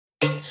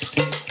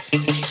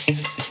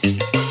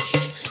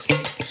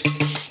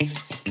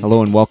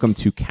Hello and welcome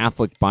to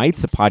Catholic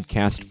Bites, a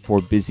podcast for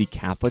busy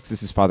Catholics.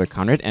 This is Father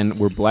Conrad, and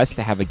we're blessed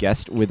to have a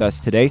guest with us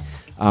today.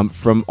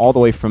 From all the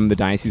way from the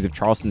Diocese of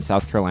Charleston,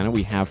 South Carolina,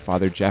 we have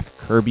Father Jeff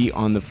Kirby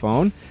on the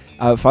phone.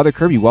 Father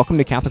Kirby, welcome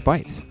to Catholic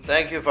Bites.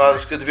 Thank you, Father.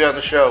 It's good to be on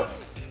the show.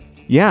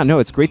 Yeah, no,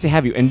 it's great to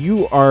have you. And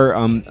you are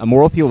a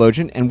moral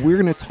theologian, and we're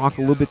going to talk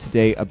a little bit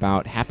today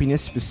about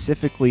happiness,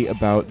 specifically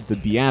about the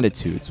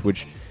Beatitudes,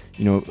 which,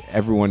 you know,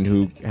 everyone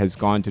who has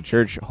gone to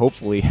church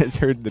hopefully has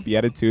heard the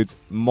Beatitudes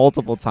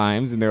multiple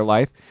times in their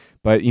life.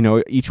 But, you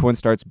know, each one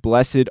starts,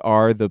 blessed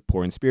are the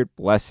poor in spirit,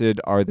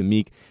 blessed are the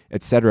meek,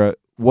 etc.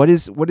 How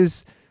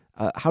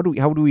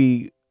do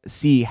we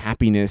see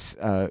happiness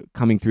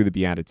coming through the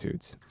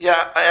Beatitudes?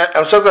 Yeah,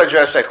 I'm so glad you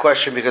asked that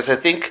question, because I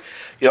think,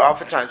 you know,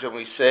 oftentimes when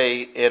we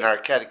say in our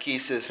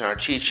catechesis and our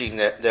teaching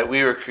that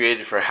we were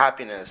created for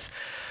happiness,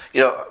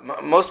 you know,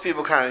 most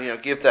people kind of, you know,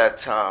 give that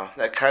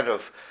kind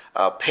of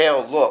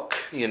pale look,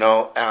 you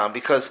know,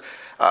 because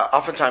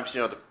oftentimes,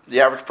 you know,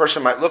 the average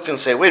person might look and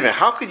say, wait a minute,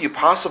 how could you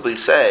possibly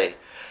say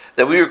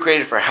that we were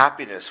created for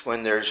happiness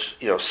when there's,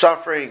 you know,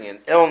 suffering and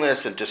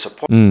illness and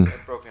disappointment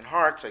and broken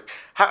hearts? Like,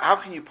 how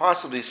can you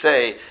possibly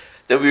say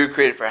that we were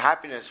created for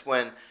happiness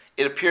when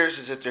it appears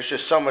as if there's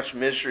just so much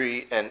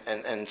misery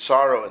and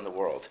sorrow in the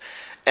world?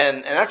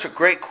 And that's a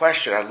great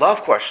question. I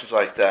love questions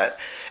like that.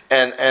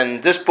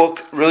 And this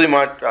book really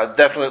much,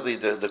 definitely,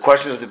 the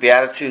questions of the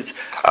Beatitudes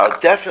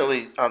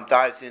definitely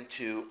dives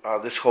into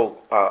this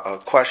whole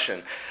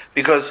question.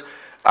 Because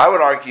I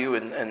would argue,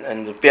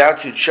 and the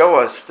Beatitudes show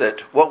us, that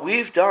what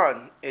we've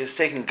done is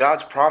taken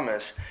God's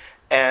promise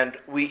and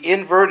we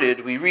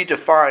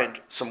redefined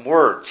some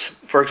words.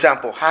 For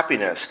example,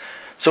 happiness.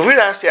 So if we were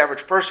to ask the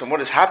average person,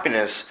 what is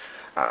happiness?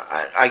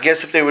 I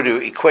guess if they were to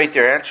equate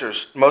their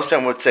answers, most of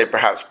them would say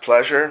perhaps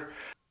pleasure.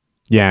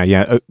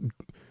 Yeah.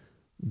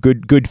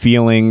 Good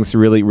feelings,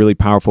 really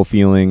powerful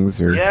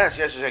feelings, or yes,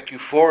 like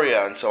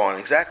euphoria and so on.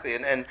 Exactly,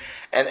 and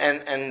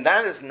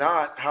that is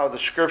not how the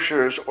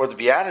Scriptures or the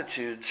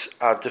Beatitudes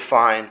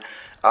define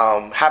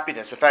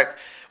happiness. In fact,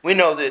 we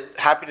know that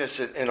happiness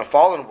in a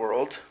fallen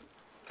world,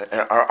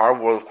 our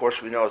world, of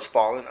course, we know is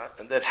fallen.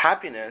 That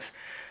happiness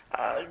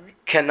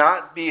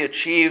cannot be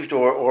achieved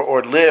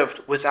or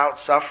lived without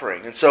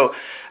suffering. And so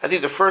I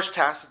think the first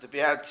task that the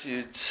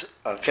Beatitudes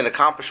can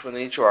accomplish within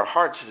each of our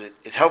hearts is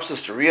it helps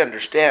us to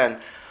re-understand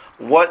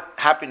what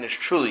happiness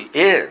truly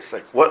is,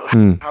 like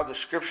how the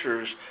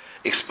Scriptures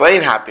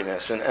explain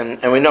happiness.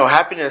 And we know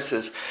happiness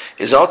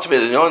is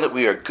ultimately knowing that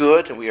we are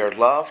good and we are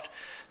loved,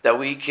 that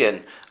we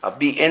can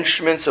be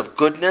instruments of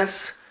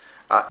goodness,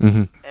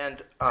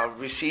 and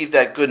receive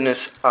that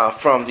goodness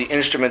from the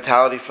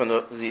instrumentality, from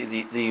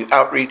the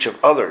outreach of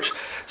others.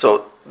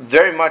 So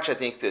very much I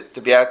think that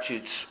the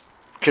Beatitudes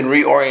can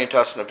reorient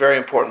us in a very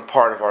important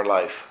part of our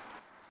life.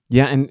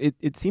 Yeah, and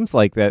it seems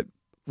like that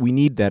we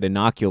need that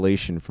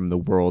inoculation from the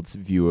world's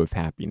view of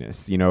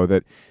happiness. You know,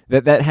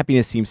 that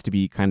happiness seems to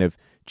be kind of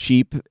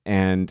cheap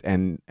and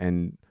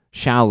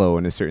shallow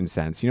in a certain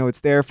sense. You know, it's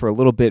there for a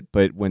little bit,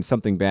 but when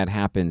something bad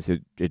happens,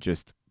 it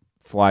just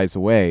flies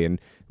away, and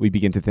we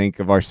begin to think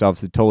of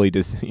ourselves as totally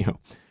just,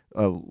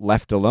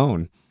 left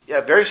alone.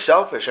 Yeah, very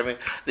selfish. I mean,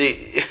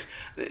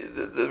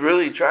 the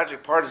really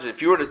tragic part is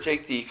if you were to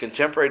take the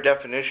contemporary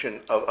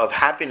definition of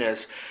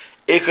happiness,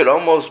 it could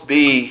almost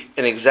be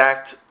an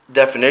exact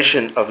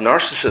definition of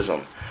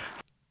narcissism.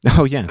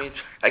 Oh, yeah. It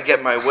means I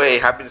get my way.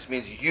 Happiness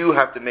means you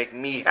have to make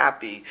me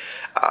happy.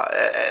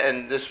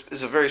 And this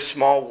is a very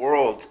small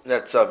world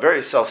that's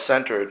very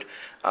self-centered,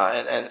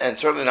 and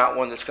certainly not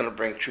one that's going to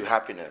bring true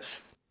happiness.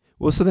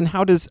 Well, so then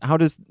how do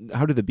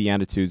the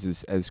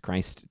Beatitudes, as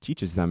Christ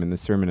teaches them in the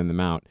Sermon on the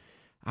Mount,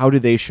 how do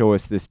they show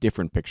us this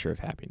different picture of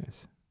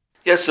happiness?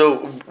 Yeah,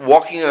 so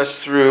walking us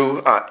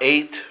through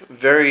 8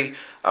 very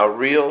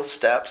real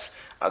steps,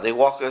 they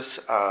walk us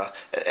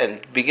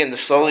and begin to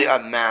slowly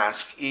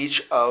unmask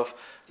each of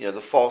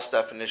the false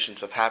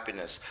definitions of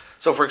happiness.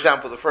 So, for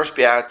example, the first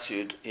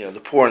Beatitude,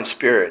 the poor in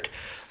spirit,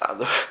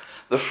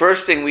 the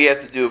first thing we have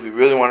to do if we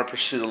really want to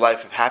pursue the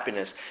life of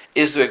happiness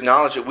is to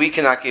acknowledge that we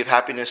cannot give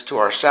happiness to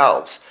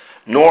ourselves,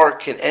 nor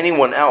can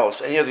anyone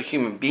else, any other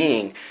human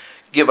being,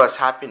 give us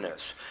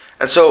happiness.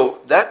 And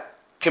so that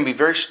can be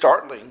very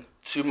startling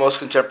to most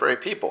contemporary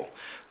people.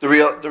 The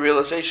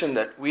realization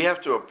that we have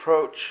to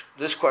approach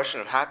this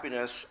question of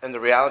happiness and the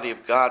reality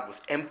of God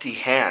with empty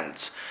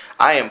hands.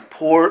 I am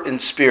poor in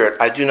spirit.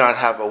 I do not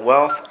have a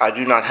wealth. I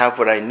do not have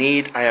what I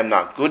need. I am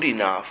not good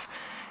enough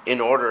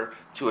in order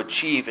to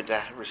achieve and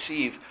to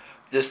receive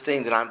this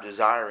thing that I'm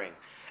desiring.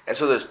 And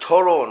so there's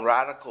total and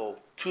radical,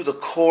 to the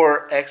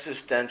core,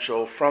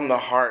 existential, from the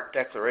heart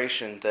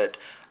declaration that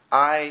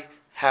I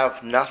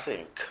have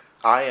nothing.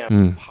 I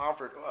am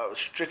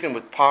stricken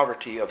with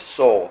poverty of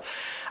soul.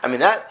 I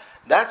mean,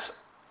 that's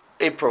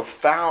a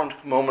profound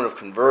moment of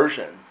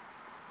conversion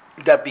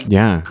that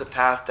begins the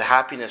path to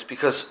happiness,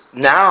 because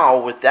now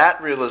with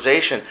that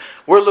realization,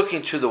 we're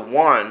looking to the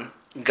one,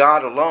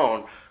 God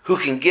alone, who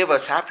can give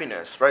us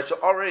happiness, right? So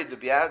already the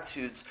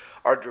Beatitudes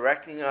are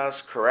directing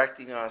us,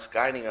 correcting us,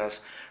 guiding us,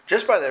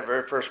 just by that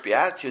very first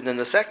beatitude. And then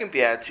the second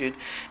beatitude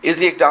is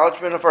the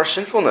acknowledgement of our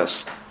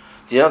sinfulness.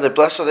 That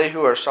blessed are they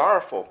who are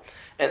sorrowful.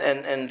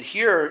 And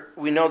here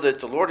we know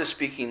that the Lord is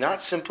speaking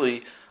not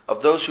simply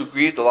of those who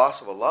grieve the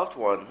loss of a loved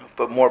one,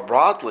 but more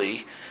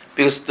broadly,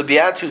 because the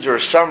Beatitudes are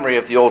a summary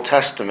of the Old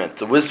Testament,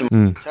 the wisdom of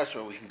the Old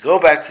Testament. We can go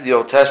back to the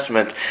Old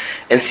Testament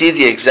and see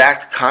the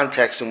exact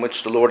context in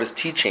which the Lord is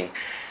teaching.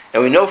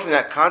 And we know from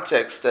that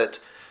context that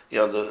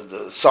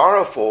the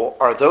sorrowful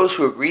are those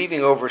who are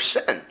grieving over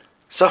sin.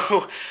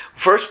 So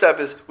first step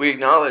is we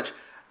acknowledge,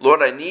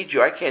 Lord, I need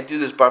you. I can't do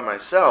this by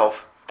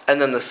myself. And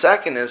then the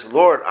second is,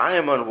 Lord, I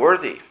am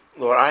unworthy.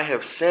 Lord, I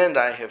have sinned.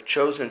 I have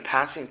chosen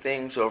passing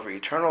things over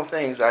eternal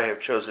things. I have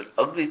chosen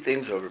ugly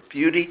things over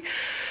beauty.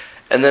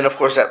 And then, of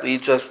course, that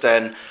leads us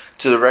then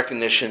to the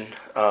recognition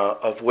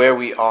of where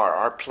we are,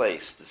 our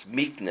place, this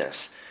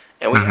meekness.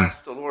 And we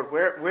ask the Lord,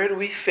 where do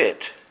we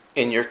fit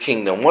in your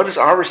kingdom? What is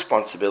our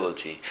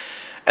responsibility?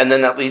 And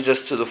then that leads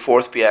us to the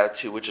fourth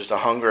beatitude, which is the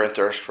hunger and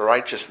thirst for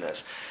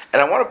righteousness.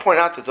 And I want to point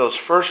out that those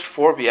first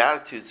four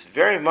beatitudes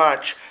very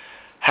much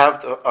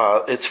have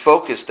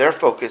their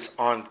focus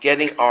on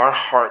getting our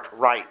heart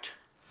right.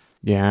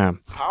 Yeah.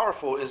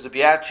 Powerful is the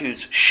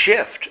Beatitudes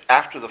shift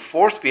after the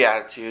fourth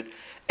beatitude,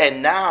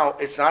 and now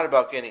it's not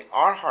about getting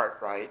our heart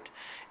right,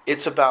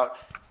 it's about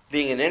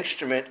being an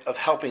instrument of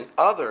helping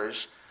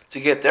others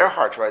to get their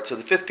hearts right. So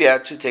the fifth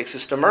beatitude takes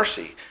us to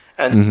mercy,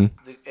 and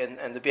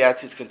the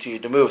Beatitudes continue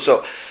to move.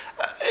 So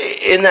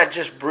in that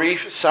just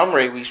brief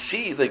summary, we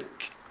see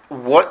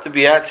what the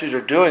Beatitudes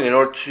are doing in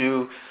order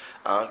to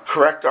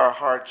correct our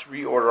hearts,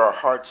 reorder our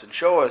hearts, and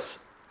show us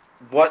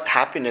what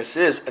happiness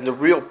is and the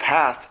real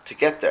path to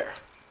get there.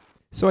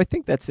 So I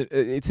think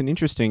it's an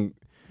interesting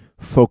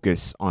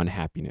focus on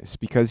happiness,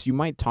 because you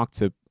might talk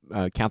to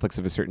Catholics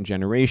of a certain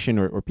generation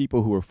or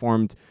people who were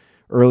formed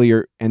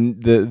earlier,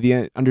 and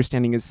the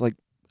understanding is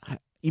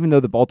even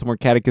though the Baltimore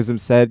Catechism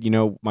said,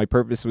 my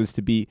purpose was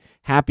to be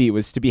happy, it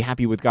was to be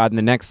happy with God in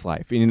the next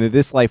life.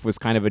 This life was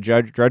kind of a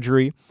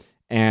drudgery.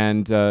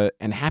 And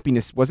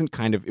happiness wasn't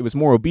it was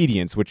more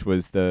obedience, which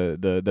was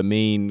the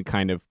main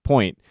kind of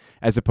point,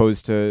 as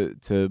opposed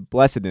to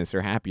blessedness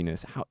or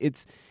happiness.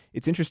 It's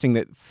interesting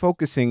that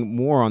focusing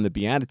more on the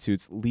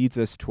Beatitudes leads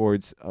us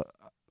towards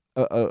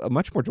a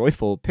much more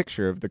joyful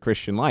picture of the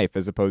Christian life,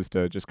 as opposed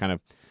to just kind of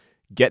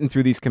getting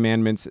through these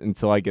commandments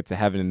until I get to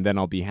heaven and then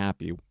I'll be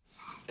happy.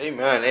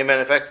 Amen.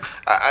 In fact,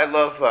 I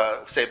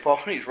love St. Paul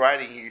when he's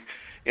writing.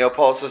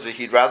 Paul says that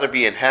he'd rather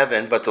be in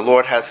heaven, but the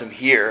Lord has him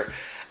here.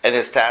 And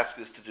his task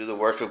is to do the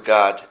work of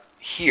God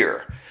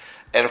here.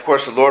 And of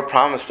course, the Lord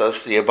promised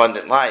us the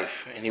abundant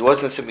life. And he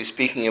wasn't simply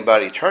speaking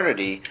about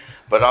eternity,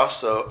 but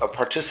also a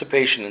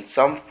participation in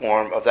some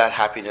form of that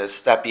happiness,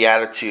 that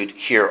beatitude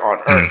here on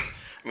earth.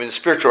 The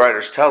spiritual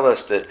writers tell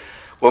us that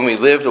when we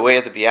live the way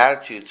of the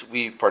Beatitudes,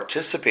 we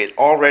participate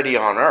already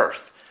on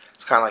earth.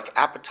 It's kind of like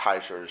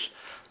appetizers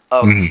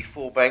of the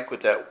full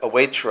banquet that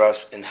awaits for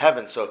us in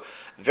heaven. So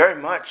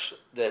very much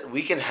that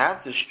we can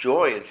have this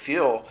joy and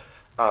feel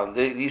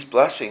these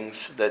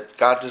blessings that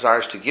God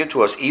desires to give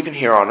to us, even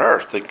here on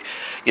earth.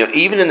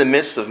 Even in the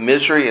midst of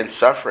misery and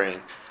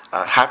suffering,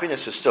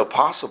 happiness is still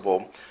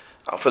possible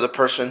for the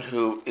person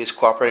who is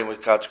cooperating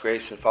with God's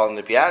grace and following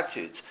the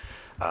Beatitudes.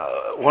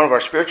 One of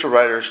our spiritual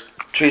writers,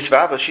 Teresa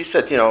of Avila, she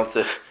said,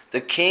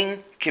 the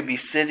king can be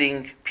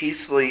sitting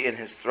peacefully in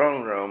his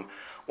throne room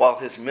while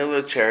his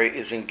military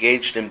is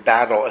engaged in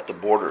battle at the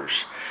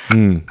borders.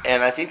 And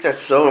I think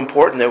that's so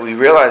important that we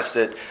realize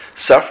that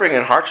suffering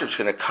and hardship is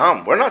going to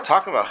come. We're not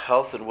talking about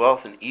health and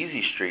wealth and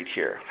easy street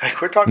here.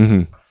 We're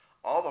talking about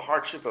all the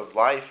hardship of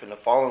life and the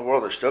fallen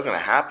world are still going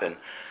to happen.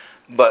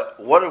 But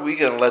what are we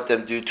going to let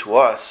them do to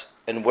us,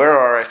 and where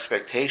are our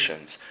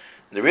expectations?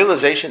 The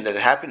realization that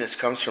happiness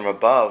comes from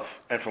above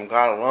and from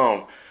God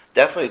alone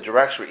definitely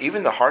directs where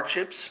even the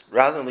hardships,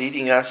 rather than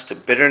leading us to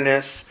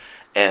bitterness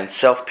and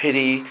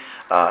self-pity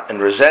and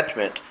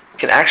resentment,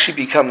 can actually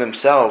become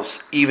themselves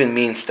even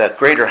means that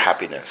greater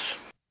happiness.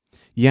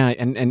 Yeah,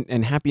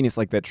 and happiness,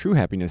 like that true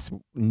happiness,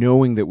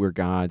 knowing that we're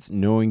God's,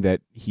 knowing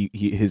that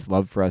His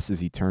love for us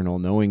is eternal,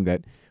 knowing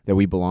that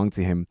we belong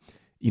to Him,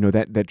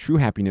 that true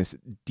happiness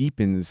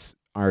deepens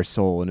our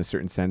soul in a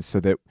certain sense, so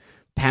that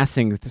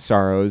passing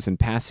sorrows and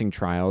passing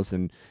trials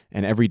and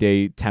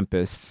everyday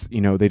tempests,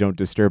 they don't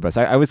disturb us.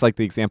 I always like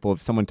the example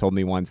of someone told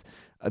me once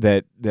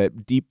that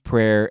deep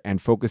prayer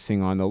and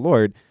focusing on the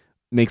Lord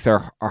makes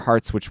our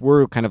hearts, which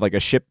were kind of like a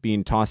ship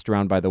being tossed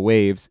around by the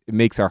waves, it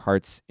makes our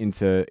hearts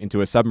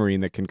into a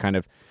submarine that can kind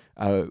of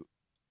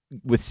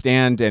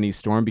withstand any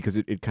storm, because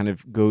it kind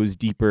of goes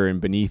deeper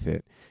and beneath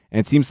it. And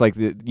it seems like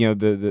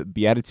the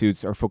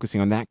Beatitudes are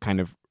focusing on that kind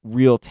of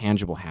real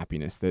tangible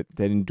happiness that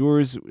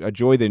endures, a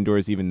joy that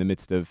endures even in the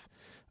midst of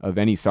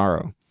any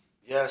sorrow.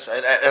 Yes,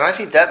 and I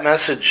think that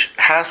message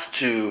has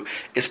to,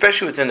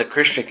 especially within the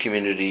Christian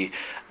community,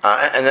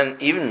 and then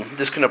even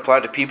this can apply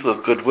to people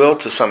of goodwill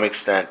to some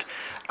extent,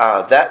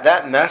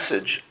 that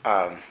message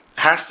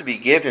has to be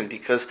given,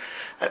 because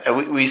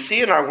we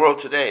see in our world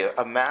today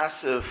a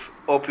massive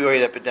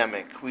opioid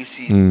epidemic. We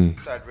see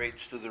suicide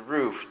rates through the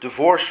roof,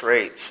 divorce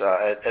rates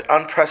at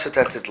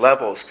unprecedented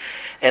levels.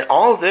 And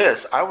all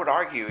this, I would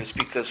argue, is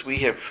because we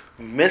have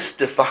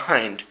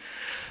misdefined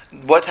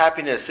what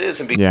happiness is,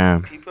 and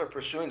because people are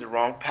pursuing the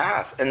wrong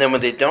path. And then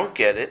when they don't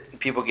get it,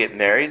 people get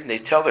married and they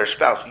tell their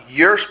spouse,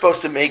 "You're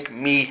supposed to make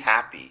me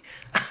happy."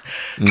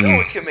 No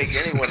one can make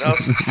anyone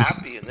else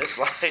happy in this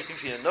life.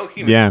 No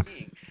human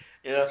being.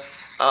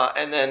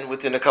 And then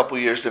within a couple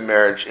of years, the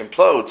marriage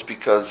implodes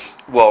because,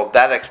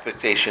 that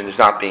expectation is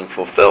not being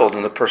fulfilled,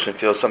 and the person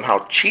feels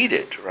somehow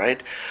cheated,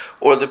 right?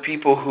 Or the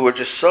people who are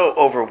just so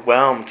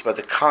overwhelmed by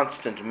the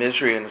constant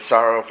misery and the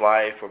sorrow of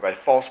life, or by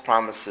false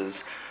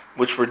promises,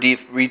 which were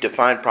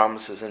redefined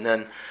promises, and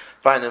then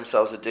find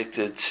themselves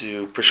addicted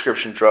to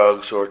prescription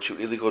drugs or to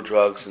illegal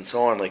drugs and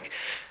so on.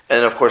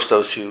 And of course,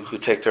 those who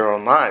take their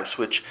own lives,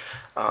 which,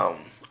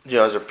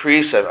 as a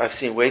priest, I've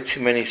seen way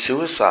too many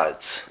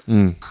suicides.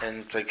 And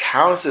it's like,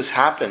 how does this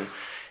happen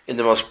in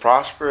the most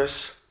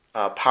prosperous,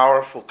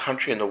 powerful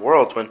country in the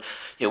world, when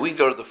we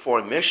go to the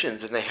foreign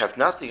missions and they have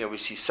nothing, and we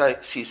see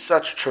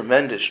such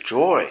tremendous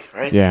joy,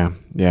 right? Yeah.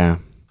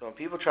 So when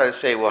people try to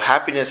say,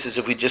 happiness is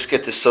if we just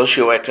get the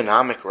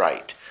socioeconomic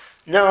right.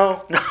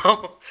 No,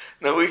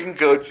 we can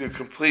go to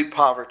complete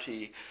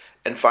poverty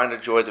and find a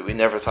joy that we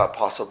never thought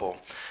possible.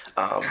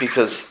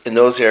 Because in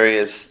those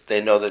areas,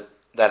 they know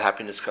that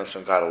happiness comes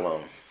from God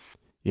alone.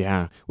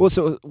 Yeah. Well,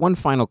 so one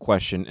final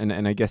question,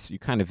 and I guess you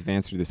kind of have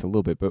answered this a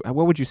little bit, but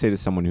what would you say to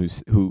someone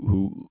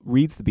who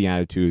reads the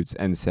Beatitudes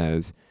and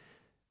says,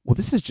 well,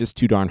 this is just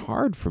too darn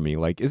hard for me.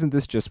 Like, isn't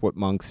this just what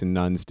monks and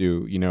nuns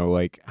do?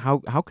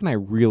 How can I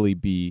really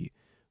be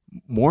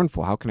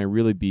mournful? How can I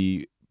really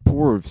be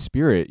poor of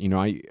spirit?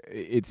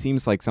 It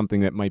seems like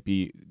something that might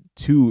be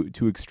too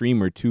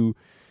extreme or too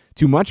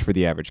much for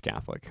the average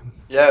Catholic.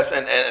 Yes,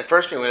 and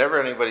first thing, whenever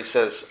anybody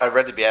says, I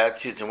read the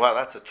Beatitudes, and wow,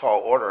 that's a tall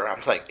order,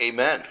 I'm like,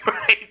 amen,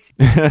 right?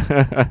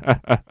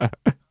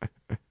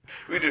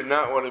 We do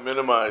not want to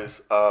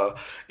minimize, the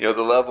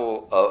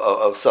level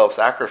of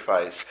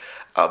self-sacrifice,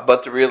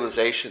 but the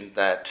realization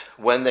that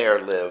when they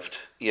are lived,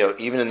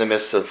 even in the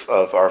midst of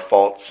our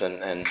faults,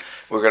 and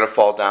we're going to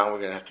fall down, we're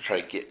going to have to try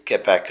to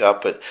get back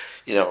up, but,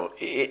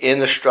 in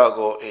the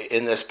struggle,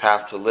 in this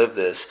path to live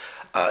this,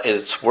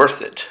 it's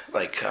worth it.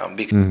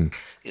 Because,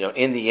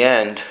 in the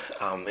end,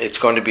 it's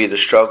going to be the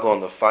struggle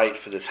and the fight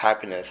for this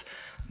happiness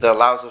that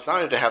allows us not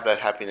only to have that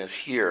happiness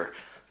here,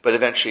 but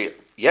eventually,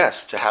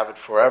 yes, to have it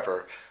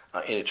forever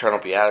in eternal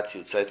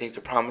beatitude. So I think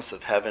the promise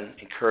of heaven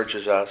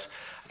encourages us.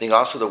 I think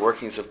also the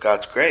workings of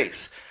God's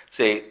grace.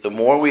 Say, the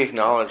more we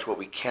acknowledge what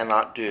we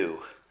cannot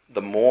do,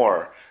 the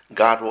more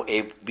God will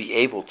be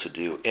able to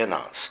do in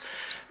us.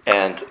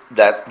 And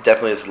that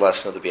definitely is the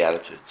lesson of the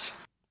Beatitudes.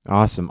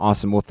 Awesome.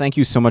 Well, thank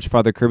you so much,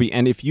 Father Kirby.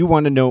 And if you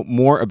want to know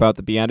more about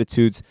the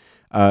Beatitudes,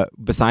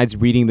 besides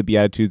reading the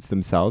Beatitudes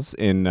themselves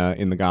in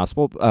the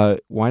Gospel,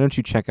 why don't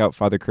you check out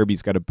Father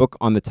Kirby's got a book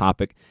on the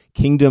topic,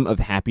 Kingdom of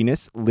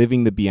Happiness,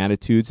 Living the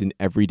Beatitudes in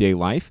Everyday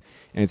Life.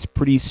 And it's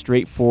pretty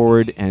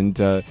straightforward and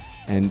to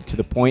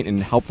the point,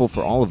 and helpful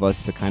for all of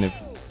us to kind of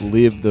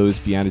live those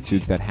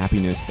Beatitudes, that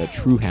happiness, that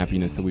true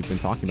happiness that we've been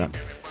talking about.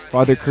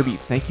 Father Kirby,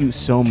 thank you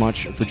so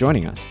much for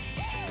joining us.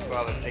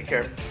 Father, take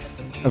care.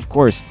 Of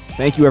course.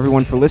 Thank you,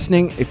 everyone, for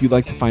listening. If you'd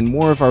like to find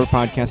more of our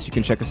podcasts, you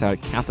can check us out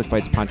at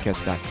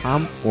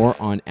CatholicBitesPodcast.com or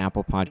on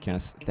Apple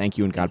Podcasts. Thank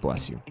you, and God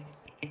bless you.